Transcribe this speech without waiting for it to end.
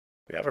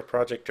We have a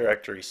project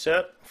directory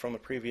set from the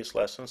previous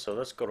lesson, so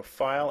let's go to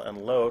File and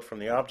Load from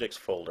the Objects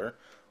folder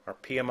our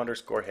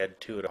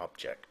PM_head2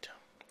 object.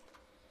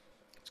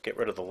 Let's get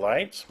rid of the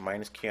lights,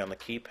 minus key on the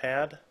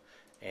keypad,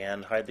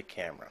 and hide the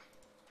camera.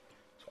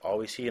 So all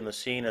we see in the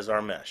scene is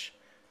our mesh.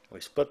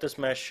 We split this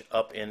mesh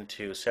up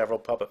into several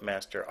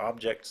PuppetMaster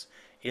objects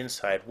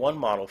inside one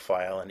model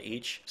file, and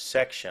each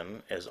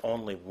section is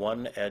only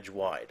one edge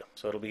wide.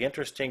 So it'll be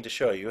interesting to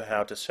show you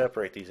how to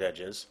separate these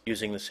edges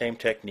using the same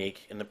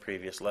technique in the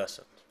previous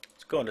lesson.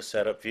 Let's go into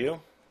Setup View,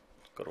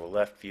 go to a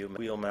left view,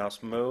 wheel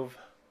mouse move.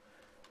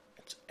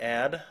 Let's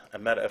add a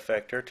meta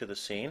effector to the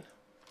scene.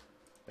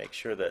 Make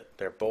sure that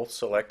they're both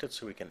selected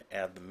so we can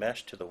add the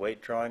mesh to the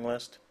weight drawing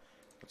list.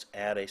 Let's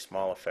add a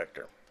small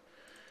effector.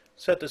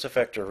 Set this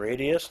effector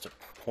radius to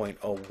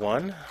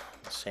 0.01,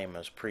 the same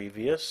as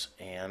previous,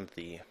 and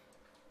the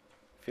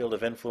field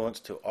of influence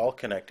to all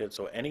connected,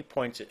 so any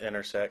points it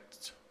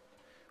intersects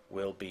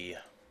will be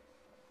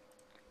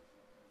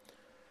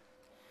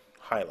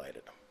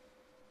highlighted.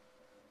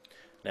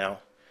 Now,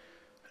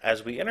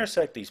 as we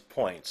intersect these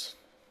points,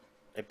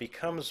 it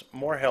becomes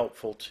more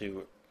helpful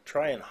to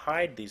try and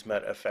hide these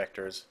meta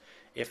effectors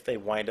if they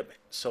wind up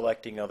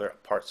selecting other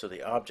parts of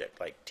the object,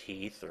 like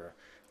teeth or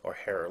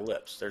hair or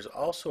lips. There's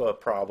also a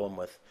problem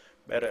with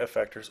meta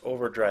effectors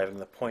overdriving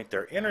the point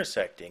they're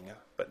intersecting,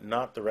 but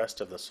not the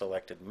rest of the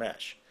selected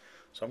mesh.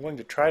 So I'm going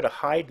to try to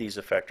hide these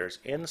effectors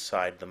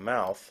inside the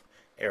mouth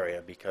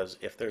area, because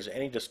if there's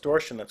any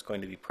distortion that's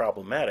going to be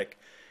problematic,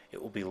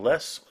 it will be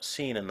less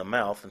seen in the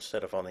mouth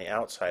instead of on the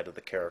outside of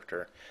the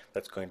character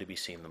that's going to be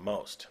seen the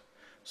most.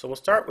 So we'll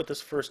start with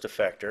this first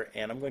effector,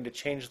 and I'm going to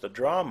change the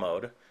draw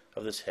mode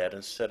of this head.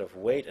 Instead of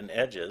weight and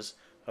edges,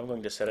 I'm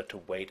going to set it to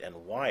weight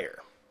and wire.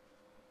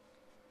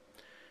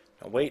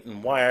 Now, weight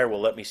and wire will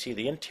let me see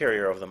the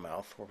interior of the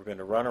mouth, where we're going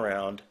to run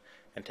around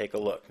and take a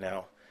look.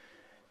 Now,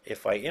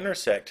 if I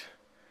intersect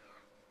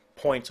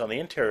points on the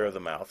interior of the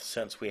mouth,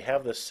 since we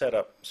have this set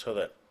up so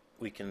that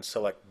we can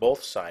select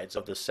both sides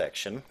of this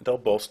section, they'll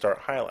both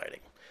start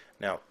highlighting.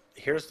 Now,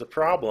 here's the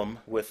problem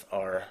with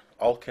our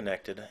all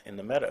connected in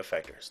the meta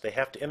effectors. They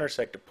have to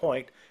intersect a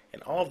point,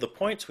 and all of the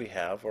points we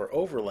have are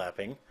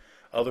overlapping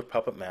other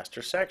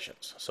PuppetMaster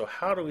sections. So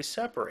how do we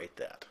separate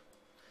that?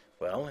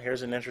 Well,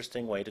 here's an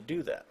interesting way to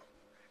do that.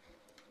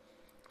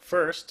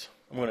 First,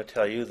 I'm going to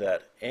tell you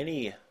that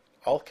any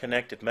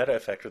all-connected meta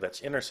effector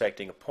that's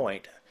intersecting a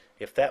point,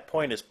 if that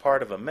point is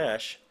part of a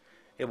mesh,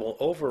 it will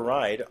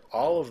override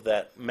all of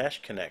that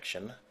mesh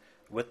connection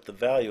with the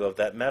value of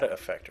that meta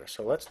effector.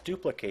 So let's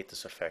duplicate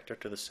this effector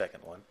to the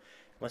second one.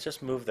 Let's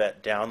just move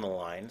that down the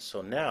line.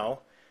 So now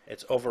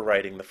it's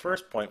overriding the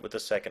first point with the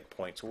second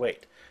point's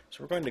weight.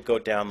 So we're going to go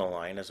down the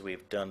line as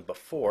we've done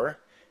before.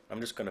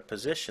 I'm just going to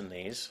position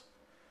these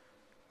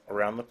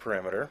around the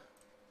perimeter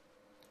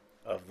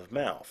of the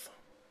mouth,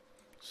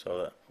 so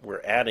that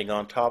we're adding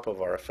on top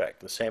of our effect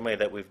the same way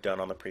that we've done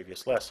on the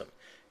previous lesson.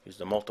 Use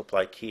the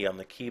multiply key on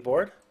the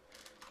keyboard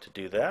to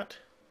do that,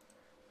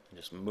 and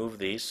just move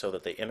these so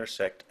that they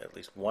intersect at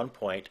least one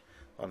point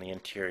on the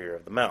interior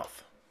of the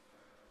mouth.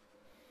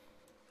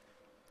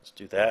 Let's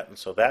do that, and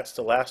so that's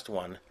the last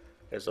one,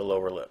 is the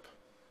lower lip.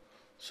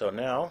 So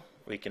now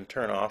we can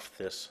turn off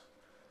this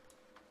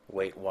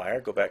weight wire,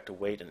 go back to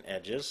weight and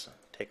edges,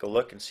 take a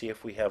look and see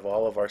if we have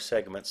all of our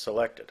segments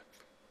selected.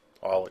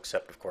 All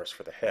except, of course,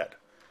 for the head.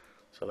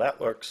 So that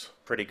looks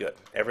pretty good.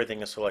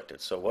 Everything is selected.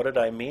 So what did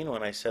I mean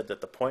when I said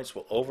that the points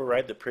will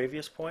override the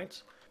previous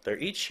points? They're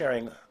each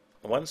sharing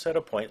one set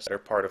of points that are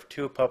part of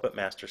two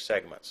PuppetMaster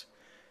segments.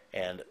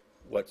 And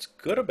what's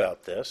good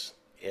about this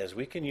is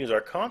we can use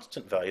our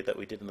constant value that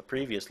we did in the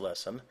previous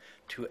lesson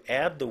to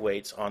add the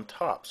weights on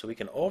top. So we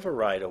can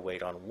override a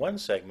weight on one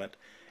segment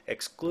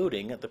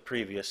excluding the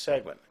previous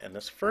segment. And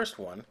this first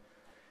one,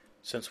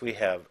 since we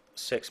have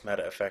 6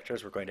 meta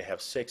effectors, we're going to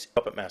have 6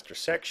 PuppetMaster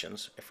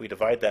sections. If we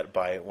divide that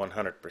by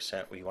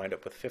 100%, we wind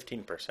up with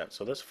 15%.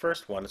 So this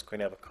first one is going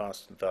to have a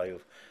constant value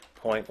of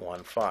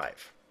 0.15.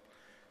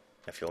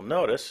 If you'll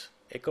notice,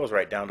 it goes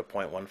right down to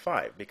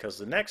 0.15 because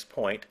the next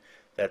point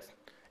that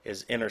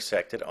is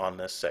intersected on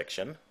this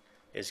section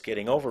is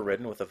getting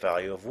overridden with a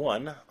value of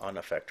 1 on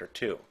effector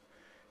 2.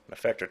 And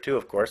effector 2,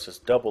 of course, is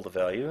double the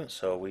value,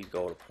 so we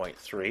go to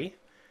 0.3.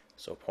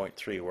 So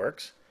 0.3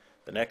 works.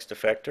 The next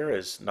effector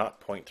is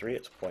not 0.3,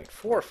 it's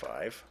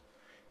 0.45,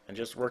 and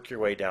just work your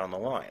way down the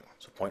line.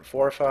 So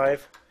 0.45,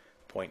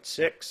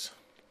 0.6,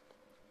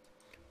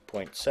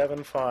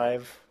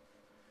 0.75,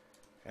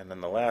 and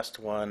then the last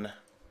one,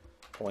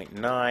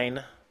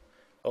 0.9.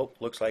 Oh,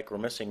 looks like we're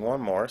missing one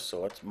more,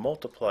 so let's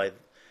multiply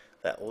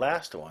that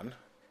last one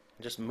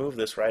and just move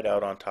this right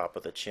out on top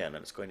of the chin, and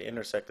it's going to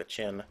intersect the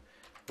chin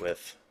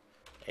with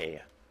a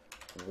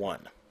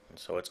 1. And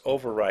so it's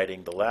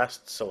overriding the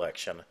last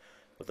selection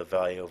with a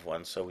value of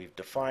 1. So we've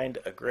defined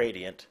a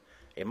gradient,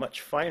 a much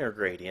finer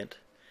gradient,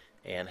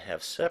 and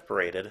have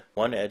separated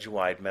one edge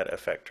wide meta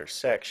effector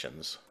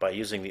sections by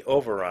using the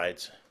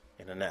overrides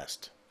in a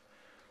nest.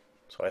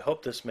 So I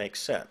hope this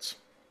makes sense.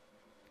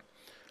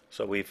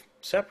 So we've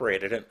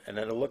separated it and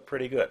it'll look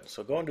pretty good.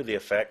 So go into the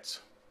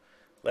effects.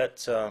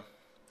 Let's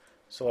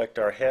Select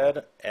our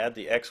head, add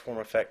the X-form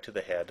effect to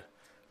the head.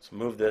 Let's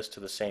move this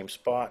to the same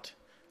spot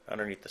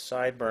underneath the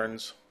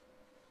sideburns.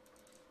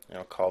 And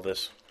I'll call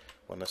this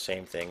one the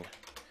same thing,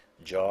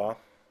 jaw.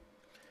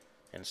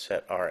 And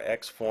set our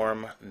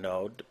X-form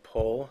node to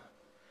pull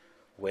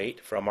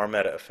weight from our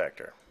meta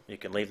effector. You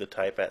can leave the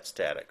type at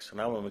static. So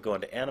now when we go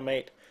into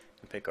animate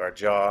and pick our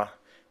jaw,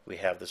 we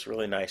have this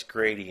really nice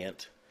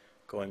gradient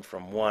going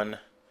from one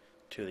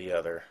to the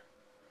other,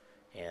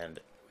 and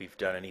we've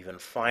done an even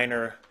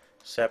finer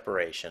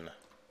separation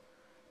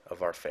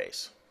of our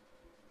face.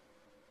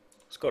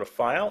 Let's go to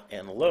File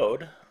and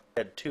Load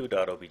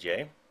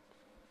head2.obj.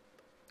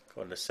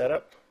 Go into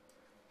Setup.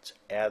 Let's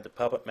add the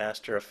Puppet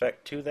Master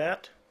effect to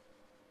that,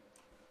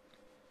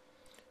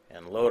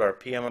 and load our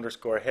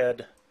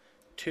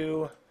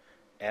PM_head2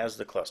 as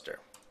the cluster.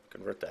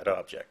 Convert that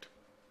object.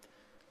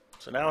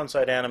 So now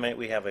inside Animate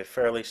we have a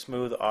fairly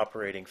smooth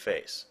operating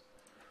face.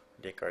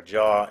 Take our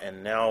jaw,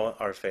 and now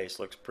our face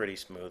looks pretty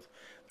smooth.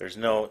 There's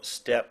no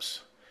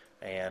steps,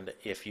 and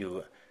if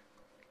you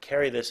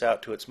carry this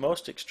out to its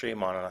most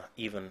extreme on an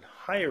even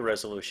higher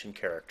resolution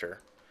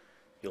character,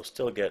 you'll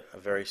still get a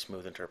very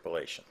smooth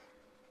interpolation.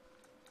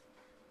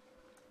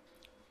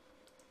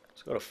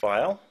 Let's go to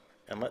File,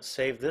 and let's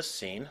save this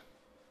scene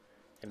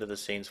into the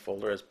Scenes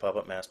folder as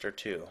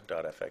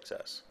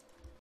PuppetMaster2.fxs.